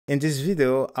In this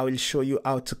video, I will show you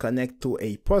how to connect to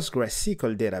a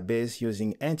PostgreSQL database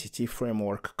using Entity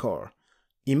Framework Core.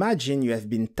 Imagine you have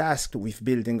been tasked with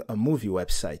building a movie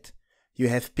website. You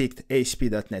have picked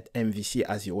ASP.NET MVC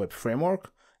as your web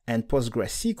framework and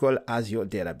PostgreSQL as your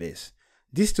database.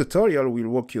 This tutorial will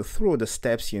walk you through the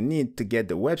steps you need to get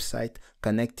the website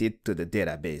connected to the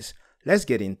database. Let's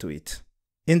get into it.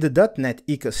 In the .NET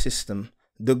ecosystem,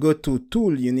 the go-to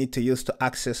tool you need to use to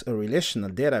access a relational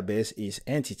database is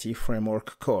Entity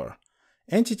Framework Core.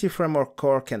 Entity Framework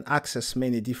Core can access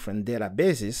many different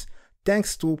databases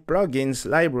thanks to plugins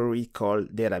library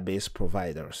called database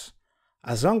providers.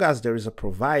 As long as there is a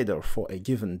provider for a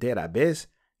given database,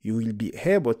 you will be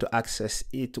able to access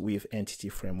it with Entity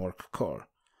Framework Core.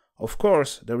 Of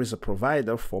course, there is a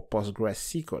provider for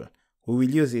PostgreSQL. We will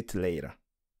use it later.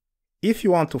 If you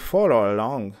want to follow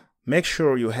along, make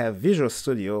sure you have Visual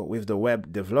Studio with the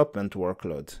web development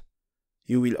workload.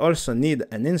 You will also need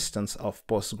an instance of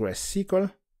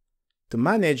PostgreSQL. To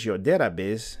manage your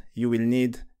database, you will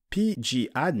need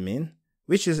pgadmin,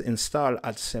 which is installed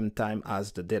at the same time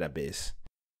as the database.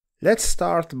 Let's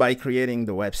start by creating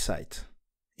the website.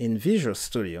 In Visual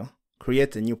Studio,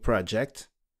 create a new project,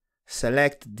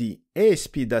 select the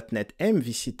ASP.NET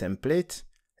MVC template,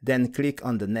 then click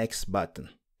on the Next button.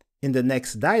 In the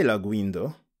Next dialog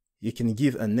window, you can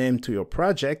give a name to your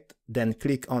project, then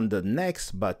click on the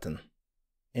Next button.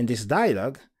 In this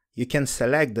dialog, you can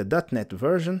select the .NET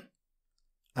version.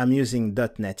 I'm using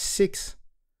 .NET 6.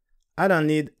 I don't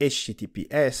need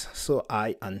HTTPS, so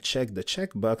I uncheck the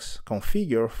checkbox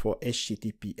Configure for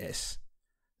HTTPS.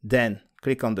 Then,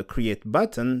 click on the Create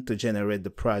button to generate the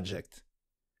project.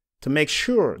 To make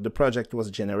sure the project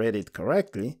was generated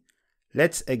correctly,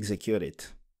 let's execute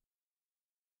it.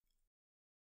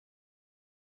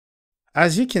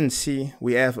 As you can see,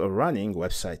 we have a running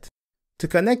website. To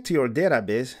connect to your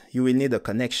database, you will need a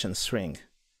connection string.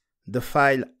 The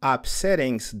file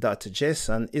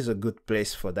appsettings.json is a good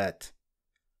place for that.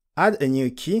 Add a new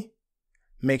key.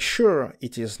 Make sure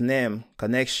it is named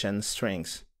connection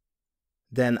strings.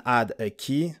 Then add a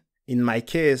key. In my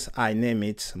case, I name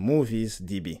it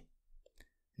moviesdb.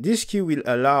 This key will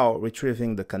allow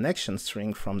retrieving the connection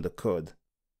string from the code.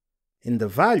 In the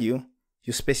value,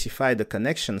 you specify the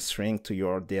connection string to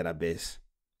your database.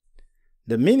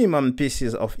 The minimum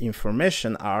pieces of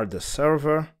information are the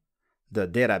server, the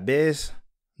database,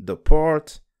 the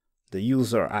port, the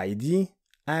user ID,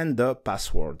 and the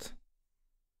password.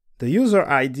 The user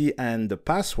ID and the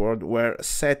password were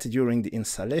set during the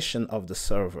installation of the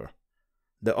server.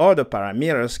 The other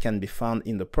parameters can be found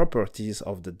in the properties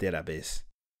of the database.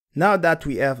 Now that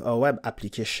we have a web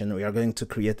application, we are going to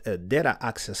create a data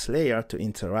access layer to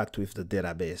interact with the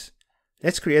database.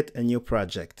 Let's create a new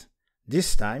project.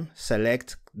 This time,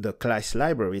 select the class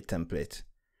library template.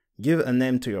 Give a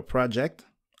name to your project.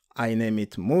 I name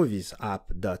it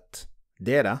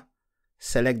moviesapp.data.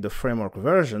 Select the framework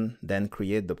version, then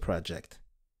create the project.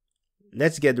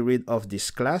 Let's get rid of this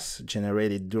class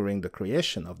generated during the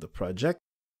creation of the project.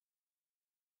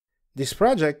 This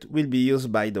project will be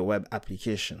used by the web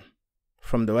application.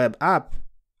 From the web app,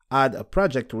 add a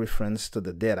project reference to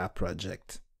the data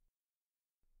project.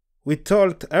 We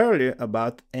talked earlier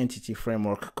about Entity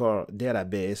Framework Core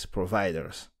database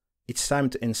providers. It's time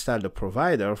to install the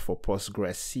provider for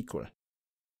PostgreSQL.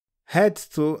 Head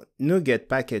to NuGet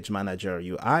Package Manager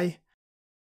UI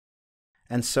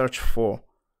and search for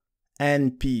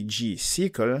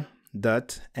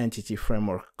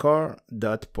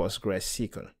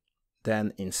npgsql.entityframeworkcore.postgresql.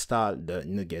 Then install the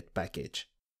NuGet package.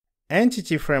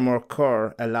 Entity Framework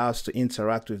Core allows to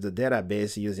interact with the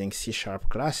database using C#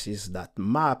 classes that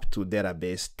map to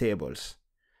database tables.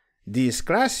 These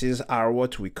classes are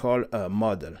what we call a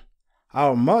model.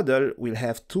 Our model will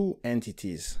have two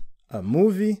entities, a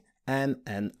movie and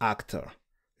an actor.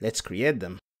 Let's create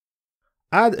them.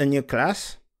 Add a new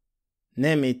class,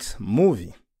 name it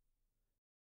movie.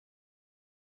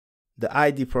 The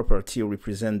ID property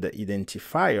represents the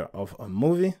identifier of a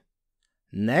movie.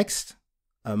 Next,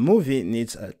 a movie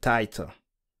needs a title.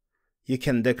 You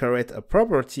can decorate a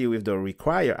property with the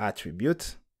required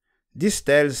attribute. This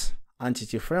tells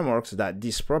Entity Frameworks that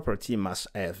this property must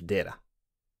have data.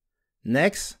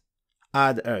 Next,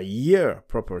 add a year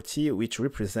property which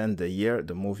represents the year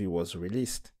the movie was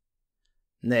released.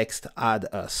 Next, add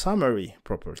a summary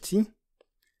property.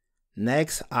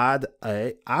 Next, add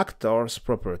a actors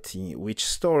property, which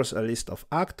stores a list of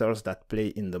actors that play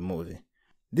in the movie.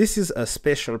 This is a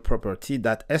special property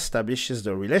that establishes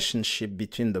the relationship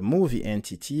between the movie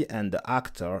entity and the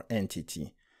actor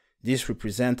entity. This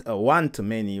represents a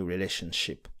one-to-many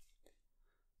relationship.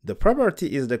 The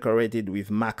property is decorated with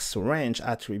maxRange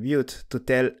attribute to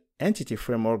tell Entity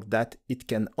Framework that it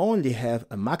can only have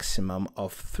a maximum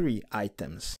of 3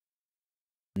 items.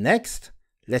 Next,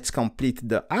 let's complete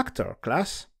the Actor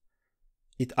class.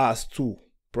 It has 2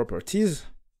 properties,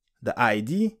 the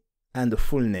ID and the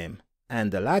full name,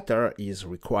 and the latter is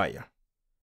required.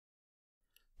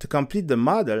 To complete the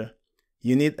model,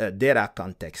 you need a data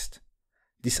context.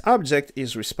 This object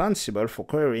is responsible for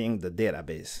querying the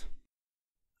database.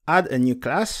 Add a new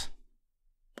class.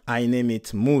 I name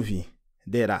it Movie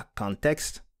Data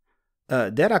Context. A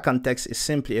data context is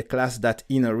simply a class that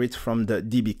inherits from the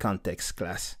DBContext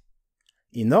class.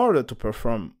 In order to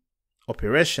perform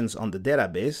operations on the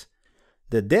database,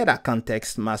 the data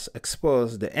context must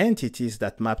expose the entities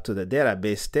that map to the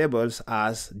database tables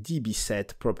as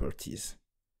dbSet properties.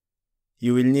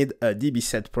 You will need a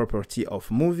dbSet property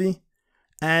of movie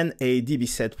and a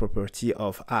dbSet property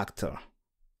of actor.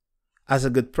 As a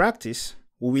good practice,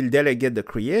 we will delegate the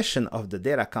creation of the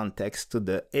data context to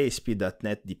the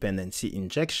ASP.NET Dependency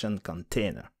Injection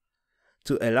container.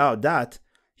 To allow that,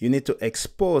 you need to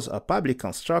expose a public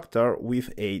constructor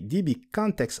with a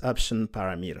dbContext option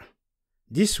parameter.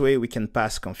 This way we can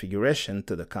pass configuration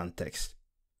to the context.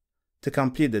 To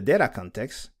complete the data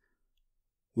context,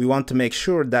 we want to make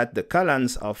sure that the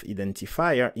columns of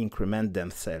identifier increment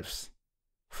themselves.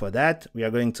 For that, we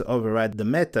are going to override the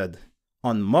method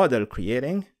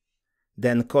onModelCreating,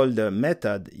 then call the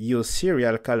method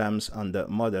useSerialColumns on the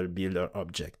model builder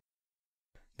object.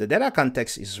 The data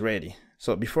context is ready,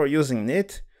 so before using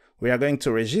it, we are going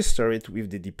to register it with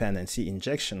the dependency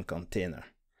injection container.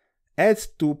 Add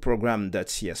to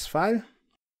program.cs file,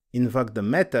 invoke the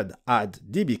method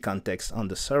addDBContext on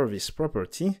the service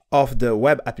property of the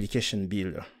web application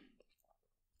builder.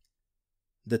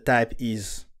 The type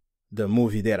is the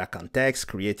movie data context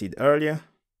created earlier.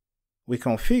 We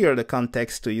configure the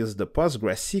context to use the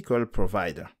PostgreSQL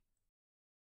provider.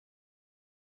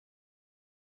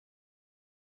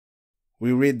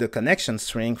 We read the connection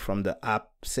string from the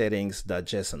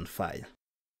app-settings.json file.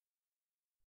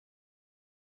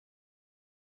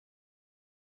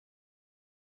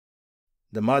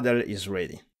 The model is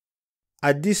ready.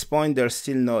 At this point, there's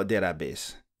still no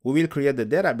database. We will create the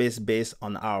database based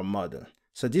on our model.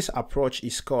 So this approach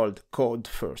is called code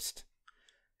first.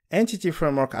 Entity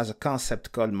Framework has a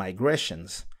concept called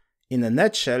migrations. In a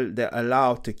nutshell, they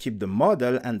allow to keep the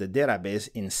model and the database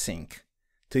in sync.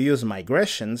 To use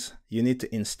migrations, you need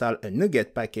to install a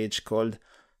NuGet package called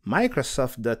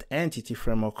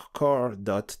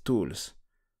Microsoft.EntityFrameworkCore.Tools.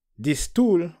 This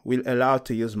tool will allow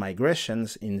to use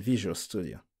migrations in Visual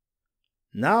Studio.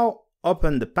 Now,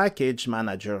 open the Package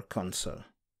Manager console.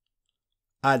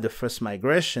 Add the first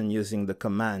migration using the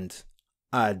command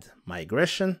add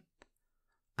migration.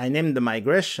 I name the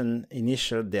migration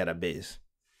initial database.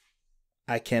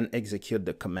 I can execute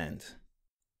the command.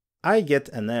 I get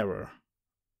an error.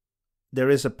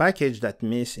 There is a package that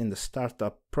missed in the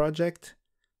startup project.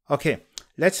 Okay,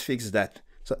 let's fix that.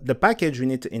 So the package we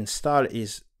need to install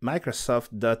is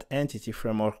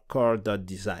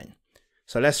Microsoft.EntityFrameworkCore.Design.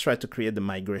 So let's try to create the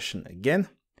migration again.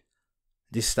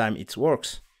 This time it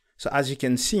works. So as you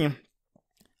can see,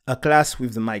 a class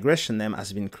with the migration name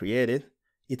has been created.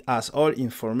 It has all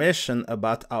information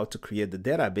about how to create the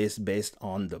database based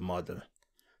on the model.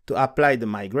 To apply the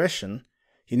migration,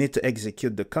 you need to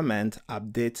execute the command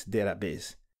update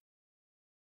database.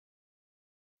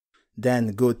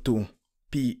 Then go to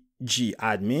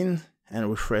pgadmin and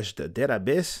refresh the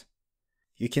database.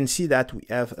 You can see that we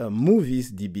have a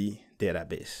moviesDB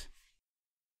database.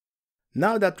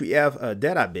 Now that we have a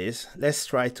database, let's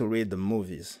try to read the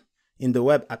movies. In the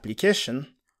web application,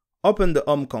 open the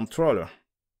home controller.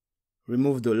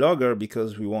 Remove the logger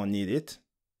because we won't need it.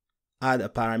 Add a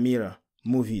parameter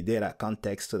movie data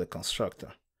context to the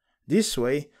constructor. This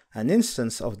way, an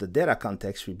instance of the data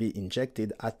context will be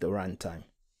injected at the runtime.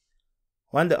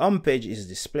 When the home page is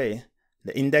displayed,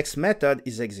 the index method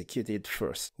is executed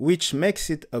first, which makes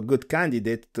it a good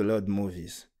candidate to load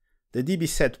movies. The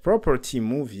dbSet property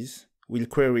movies will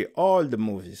query all the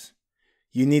movies.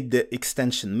 You need the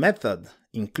extension method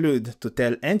include to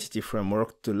tell Entity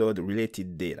Framework to load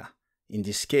related data, in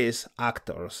this case,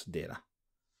 actors data.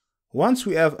 Once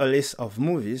we have a list of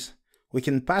movies, we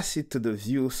can pass it to the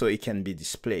view so it can be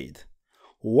displayed.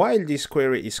 While this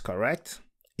query is correct,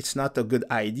 it's not a good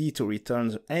idea to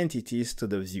return entities to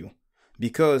the view,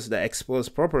 because the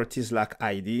exposed properties lack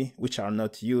ID, which are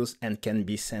not used and can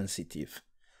be sensitive.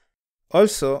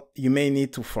 Also, you may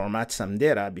need to format some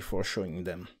data before showing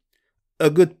them. A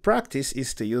good practice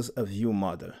is to use a view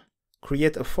model.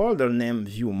 Create a folder named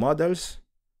View Models,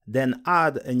 then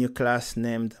add a new class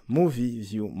named Movie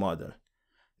View Model.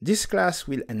 This class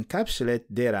will encapsulate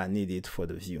data needed for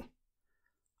the view.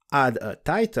 Add a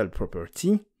title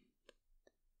property,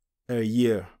 a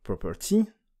year property,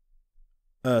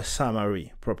 a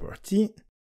summary property,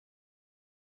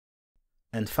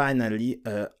 and finally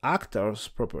a actors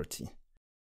property.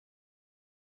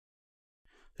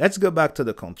 Let's go back to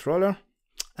the controller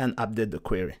and update the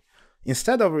query.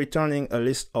 Instead of returning a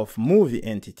list of movie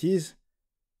entities,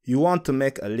 you want to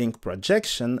make a link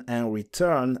projection and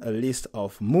return a list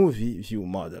of movie view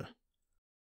model.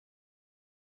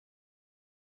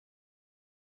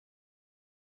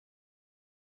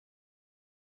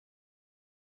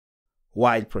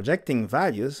 While projecting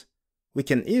values, we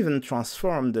can even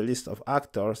transform the list of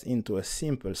actors into a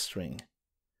simple string.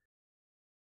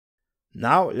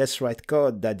 Now let's write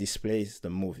code that displays the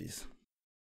movies.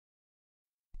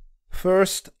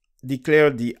 First, declare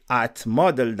the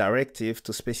 @model directive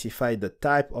to specify the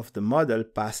type of the model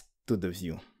passed to the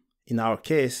view. In our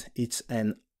case, it's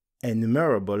an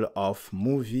enumerable of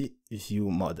movie view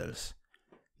models.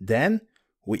 Then,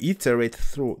 we iterate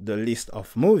through the list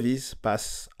of movies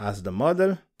passed as the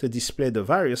model to display the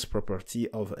various properties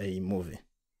of a movie.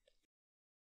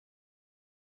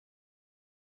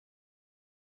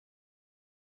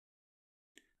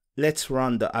 Let's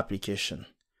run the application.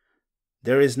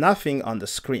 There is nothing on the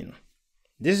screen.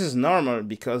 This is normal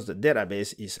because the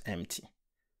database is empty.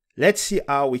 Let's see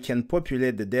how we can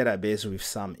populate the database with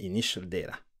some initial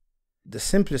data. The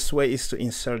simplest way is to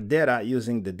insert data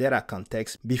using the data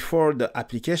context before the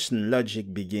application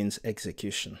logic begins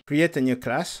execution. Create a new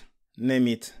class, name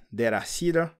it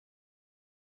dataSeeder.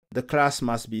 The class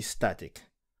must be static.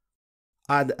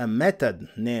 Add a method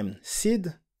named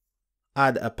seed.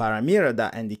 Add a parameter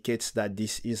that indicates that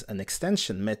this is an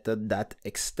extension method that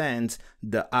extends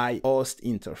the iHost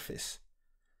interface.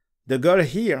 The goal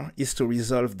here is to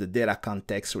resolve the data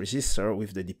context register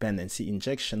with the dependency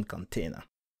injection container.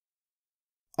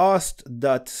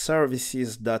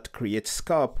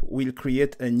 Host.services.createScope will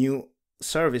create a new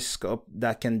service scope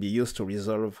that can be used to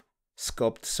resolve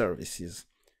scoped services.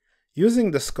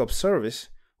 Using the scope service,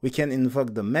 we can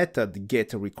invoke the method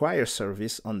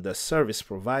getRequireService on the service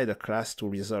provider class to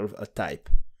resolve a type.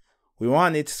 We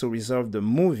want it to resolve the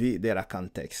movie data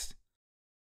context.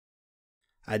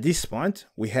 At this point,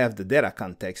 we have the data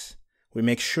context. We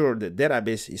make sure the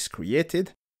database is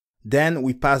created. Then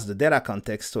we pass the data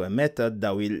context to a method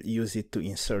that will use it to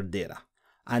insert data.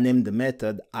 I name the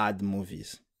method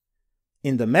addMovies.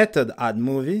 In the method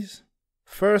addMovies,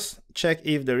 first check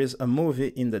if there is a movie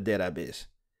in the database.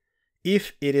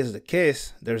 If it is the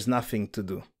case, there's nothing to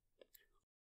do.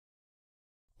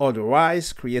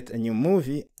 Otherwise, create a new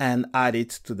movie and add it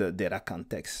to the data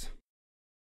context.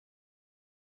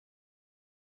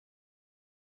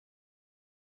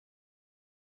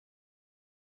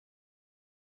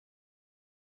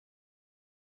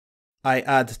 I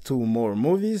add 2 more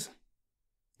movies.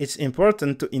 It's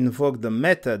important to invoke the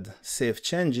method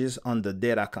saveChanges on the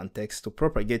data context to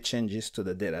propagate changes to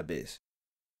the database.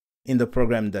 In the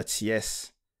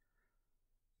program.cs,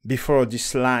 before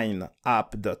this line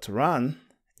app.run,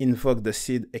 invoke the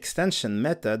seed extension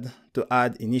method to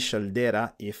add initial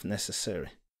data if necessary.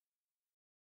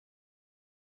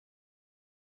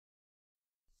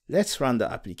 Let's run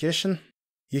the application.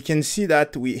 You can see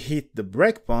that we hit the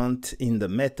breakpoint in the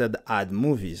method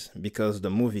addMovies because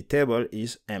the movie table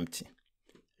is empty.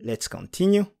 Let's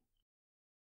continue.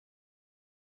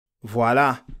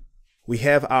 Voila! We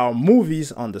have our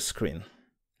movies on the screen.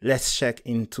 Let's check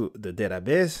into the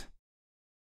database.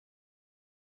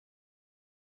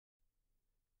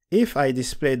 If I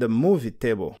display the movie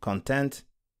table content,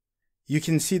 you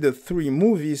can see the 3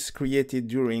 movies created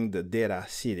during the data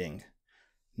seeding.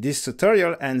 This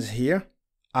tutorial ends here.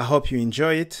 I hope you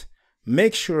enjoy it.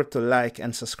 Make sure to like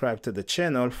and subscribe to the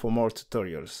channel for more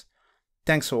tutorials.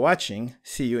 Thanks for watching.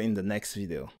 See you in the next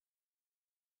video.